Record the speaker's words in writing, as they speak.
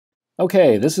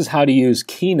Okay, this is how to use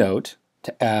Keynote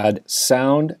to add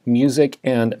sound, music,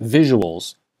 and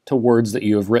visuals to words that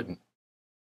you have written.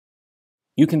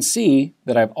 You can see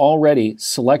that I've already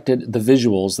selected the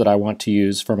visuals that I want to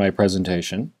use for my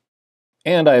presentation,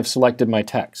 and I have selected my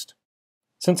text.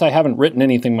 Since I haven't written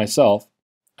anything myself,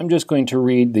 I'm just going to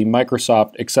read the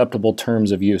Microsoft Acceptable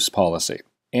Terms of Use policy,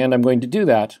 and I'm going to do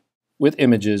that with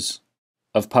images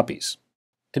of puppies.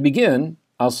 To begin,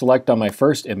 I'll select on my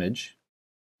first image,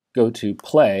 go to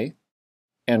Play,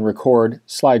 and record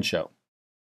slideshow.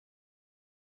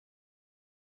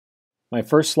 My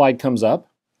first slide comes up.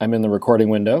 I'm in the recording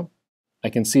window. I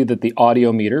can see that the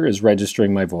audio meter is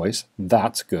registering my voice.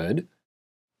 That's good.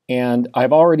 And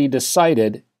I've already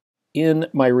decided in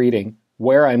my reading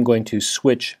where I'm going to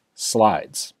switch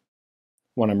slides.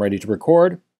 When I'm ready to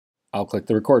record, I'll click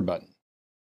the record button.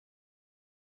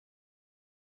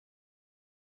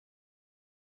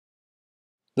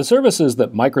 The services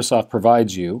that Microsoft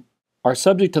provides you are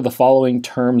subject to the following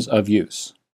terms of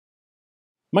use.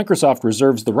 Microsoft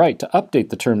reserves the right to update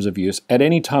the terms of use at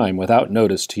any time without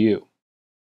notice to you.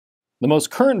 The most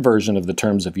current version of the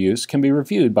terms of use can be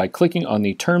reviewed by clicking on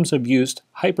the Terms of Use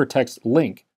hypertext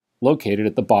link located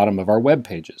at the bottom of our web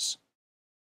pages.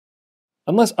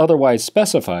 Unless otherwise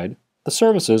specified, the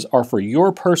services are for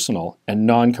your personal and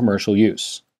non-commercial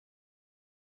use.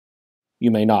 You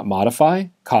may not modify,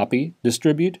 copy,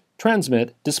 distribute,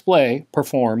 transmit, display,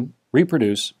 perform,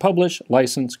 reproduce, publish,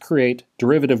 license, create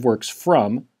derivative works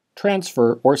from,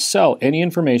 transfer, or sell any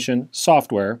information,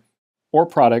 software, or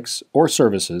products or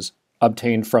services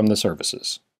obtained from the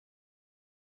services.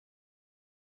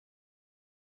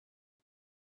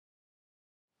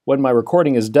 When my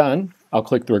recording is done, I'll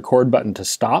click the record button to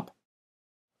stop.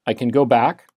 I can go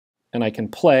back and I can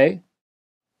play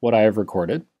what I have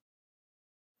recorded.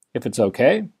 If it's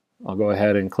okay, I'll go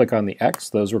ahead and click on the X.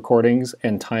 Those recordings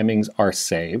and timings are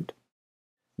saved.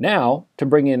 Now, to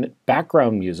bring in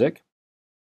background music,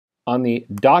 on the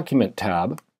Document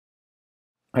tab,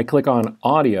 I click on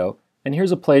Audio, and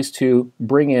here's a place to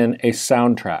bring in a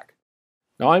soundtrack.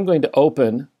 Now I'm going to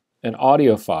open an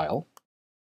audio file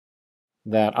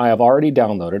that I have already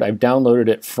downloaded. I've downloaded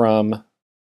it from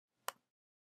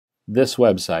this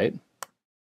website,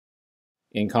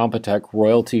 Incompetech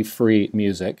royalty-free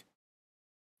music.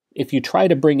 If you try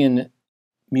to bring in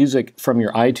music from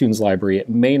your iTunes library, it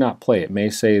may not play. It may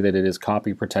say that it is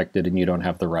copy protected and you don't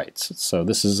have the rights. So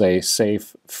this is a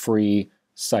safe, free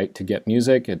site to get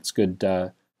music. It's good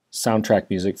soundtrack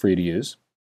music for you to use.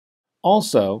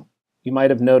 Also, you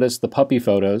might have noticed the puppy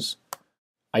photos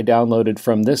I downloaded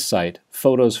from this site,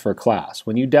 Photos for Class.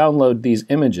 When you download these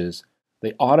images,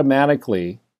 they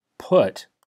automatically put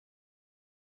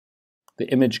the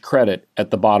image credit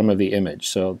at the bottom of the image.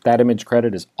 So that image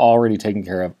credit is already taken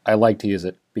care of. I like to use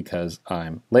it because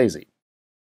I'm lazy.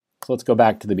 So let's go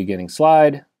back to the beginning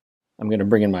slide. I'm going to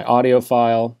bring in my audio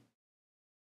file.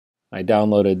 I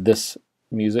downloaded this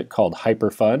music called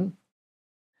Hyper Fun.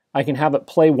 I can have it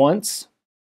play once.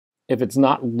 If it's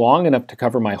not long enough to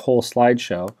cover my whole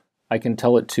slideshow, I can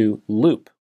tell it to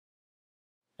loop.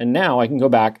 And now I can go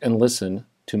back and listen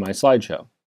to my slideshow.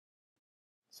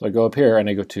 So I go up here and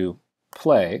I go to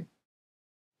Play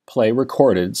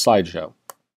recorded slideshow.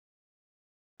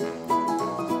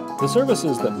 The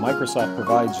services that Microsoft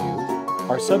provides you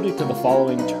are subject to the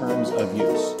following terms of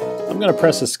use. I'm going to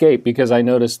press Escape because I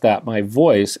noticed that my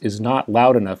voice is not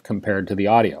loud enough compared to the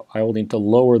audio. I will need to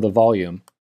lower the volume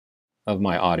of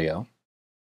my audio.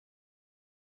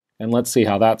 And let's see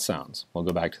how that sounds. We'll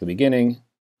go back to the beginning,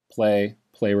 play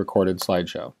recorded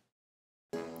slideshow.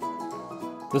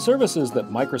 The services that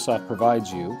Microsoft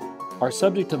provides you are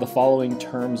subject to the following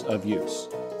terms of use.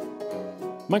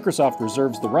 Microsoft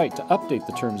reserves the right to update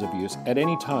the terms of use at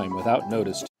any time without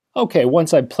notice. Okay,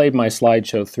 once I've played my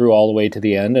slideshow through all the way to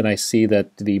the end and I see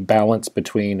that the balance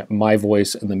between my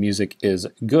voice and the music is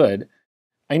good,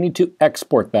 I need to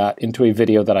export that into a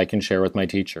video that I can share with my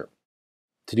teacher.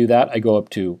 To do that, I go up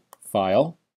to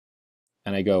File,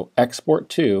 and I go Export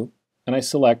to, and I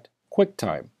select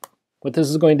QuickTime. What this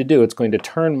is going to do, it's going to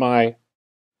turn my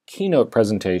Keynote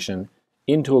presentation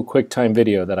into a QuickTime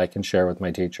video that I can share with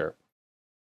my teacher.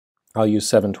 I'll use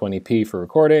 720p for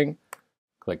recording,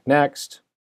 click Next,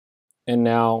 and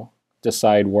now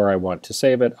decide where I want to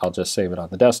save it. I'll just save it on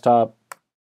the desktop,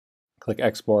 click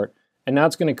Export, and now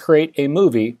it's going to create a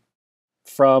movie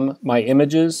from my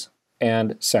images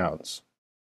and sounds.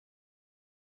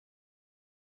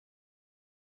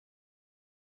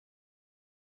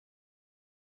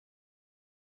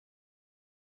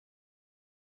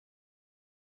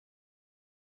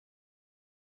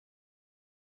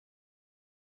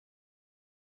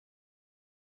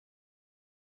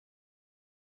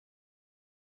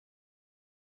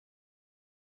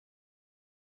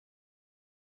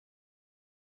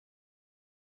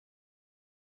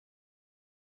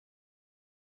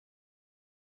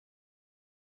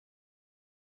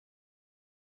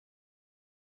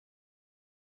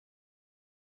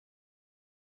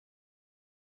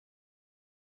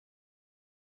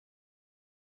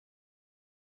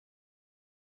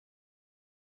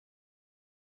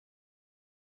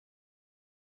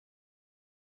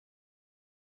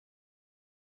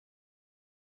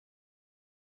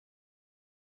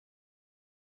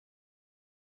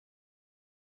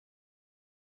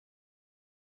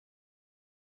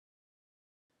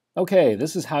 Okay,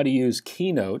 this is how to use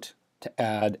Keynote to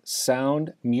add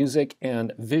sound, music,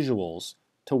 and visuals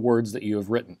to words that you have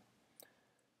written.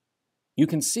 You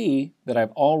can see that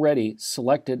I've already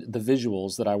selected the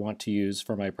visuals that I want to use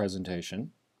for my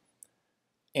presentation,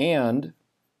 and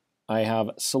I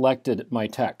have selected my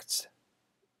text.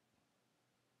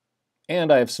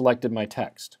 Since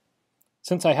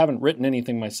I haven't written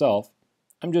anything myself,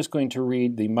 I'm just going to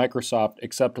read the Microsoft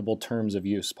Acceptable Terms of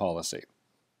Use policy.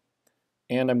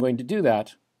 And I'm going to do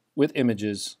that with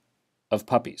images of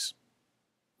puppies.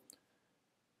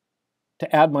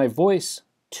 To add my voice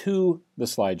to the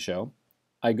slideshow,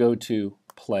 I go to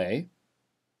Play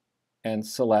and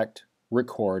select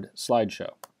Record Slideshow.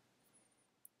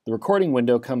 The recording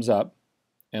window comes up,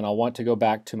 and I'll want to go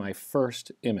back to my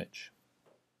first image.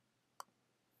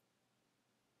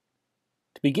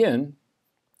 To begin,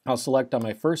 I'll select on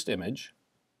my first image,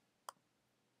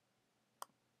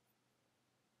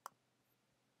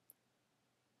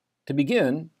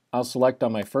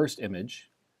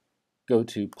 go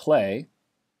to Play,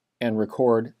 and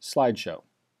Record Slideshow.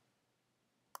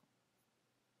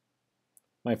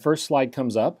 My first slide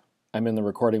comes up. I'm in the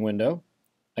recording window.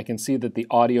 I can see that the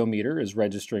audio meter is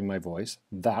registering my voice.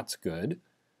 That's good.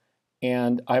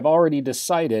 And I've already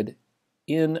decided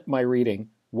in my reading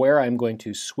where I'm going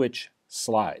to switch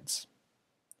slides.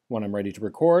 When I'm ready to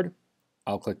record,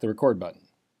 I'll click the record button.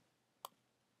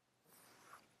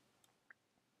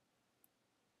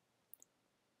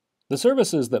 The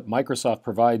services that Microsoft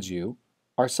provides you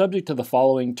are subject to the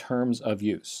following terms of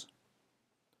use.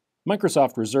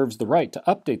 Microsoft reserves the right to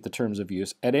update the terms of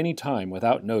use at any time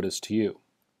without notice to you.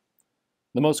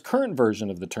 The most current version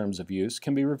of the terms of use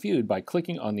can be reviewed by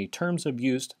clicking on the Terms of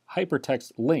Use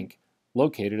hypertext link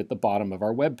located at the bottom of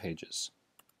our web pages.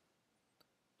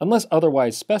 Unless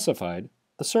otherwise specified,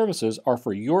 the services are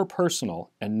for your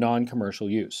personal and non-commercial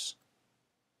use.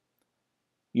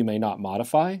 You may not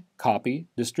modify, copy,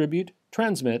 distribute,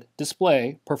 transmit,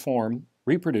 display, perform,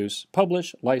 reproduce,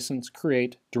 publish, license,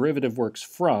 create derivative works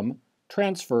from,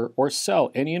 transfer, or sell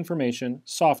any information,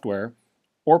 software,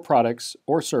 or products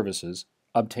or services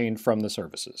obtained from the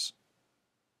services.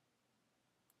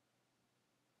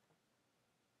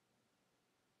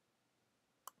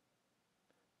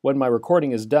 When my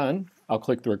recording is done, I'll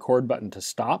click the record button to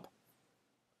stop.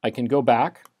 I can go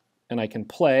back and I can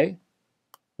play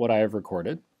what I have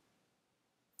recorded.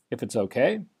 If it's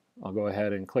okay, I'll go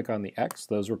ahead and click on the X.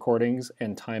 Those recordings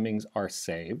and timings are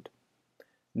saved.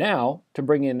 Now, to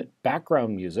bring in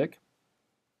background music,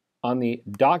 on the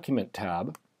Document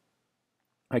tab,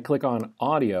 I click on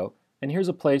Audio, and here's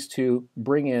a place to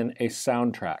bring in a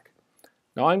soundtrack.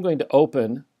 Now I'm going to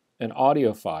open an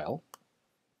audio file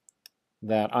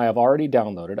that I have already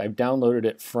downloaded. I've downloaded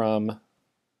it from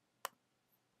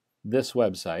this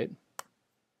website,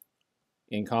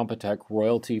 Incompetech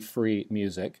royalty-free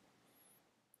music.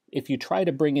 If you try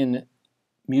to bring in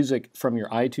music from your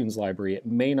iTunes library, it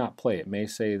may not play. It may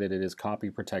say that it is copy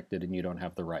protected and you don't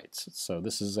have the rights. So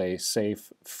this is a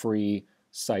safe, free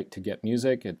site to get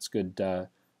music. It's good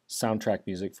soundtrack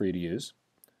music for you to use.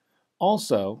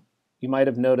 Also, you might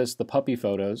have noticed the puppy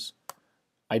photos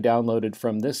I downloaded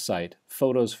from this site,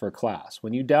 Photos for Class.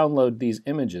 When you download these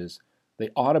images, they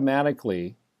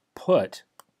automatically put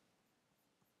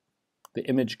the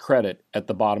image credit at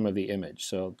the bottom of the image.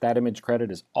 So that image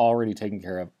credit is already taken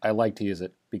care of. I like to use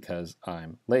it because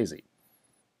I'm lazy.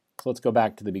 So let's go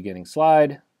back to the beginning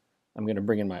slide. I'm going to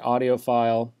bring in my audio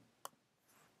file.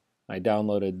 I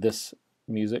downloaded this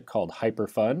music called Hyper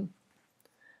Fun.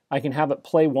 I can have it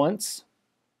play once.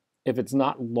 If it's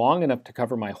not long enough to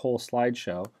cover my whole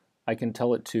slideshow, I can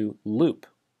tell it to loop.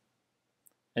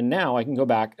 And now I can go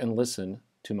back and listen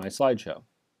to my slideshow.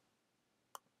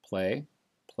 Play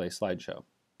slideshow.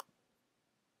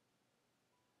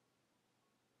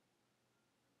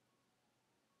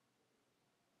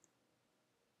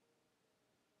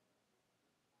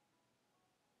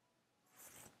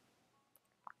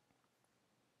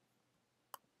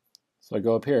 So I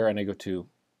go up here and I go to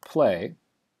play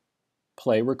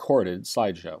recorded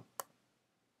slideshow.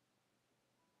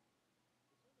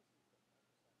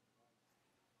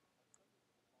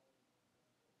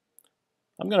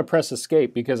 I'm going to press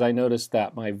escape because I noticed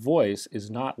that my voice is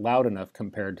not loud enough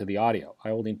compared to the audio.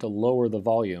 I will need to lower the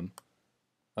volume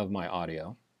of my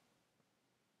audio.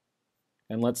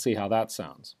 And let's see how that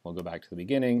sounds. We'll go back to the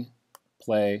beginning,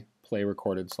 play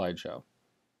recorded slideshow.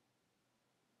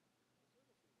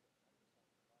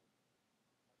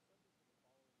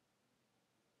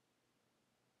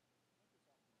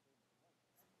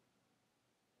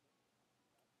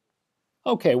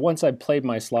 Okay, once I've played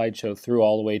my slideshow through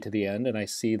all the way to the end and I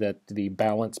see that the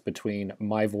balance between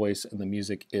my voice and the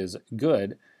music is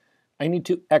good, I need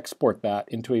to export that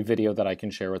into a video that I can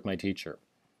share with my teacher.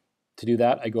 To do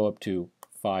that, I go up to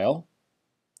File,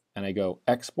 and I go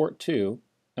Export To,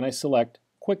 and I select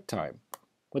QuickTime.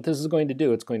 What this is going to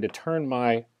do, it's going to turn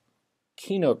my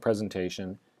Keynote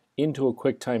presentation into a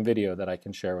QuickTime video that I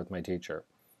can share with my teacher.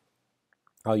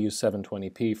 I'll use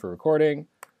 720p for recording,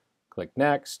 click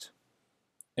Next,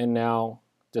 and now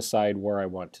decide where I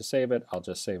want to save it. I'll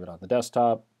just save it on the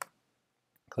desktop,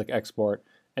 click Export,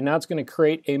 and now it's going to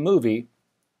create a movie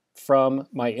from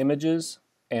my images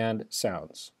and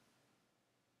sounds.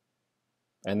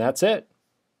 And that's it.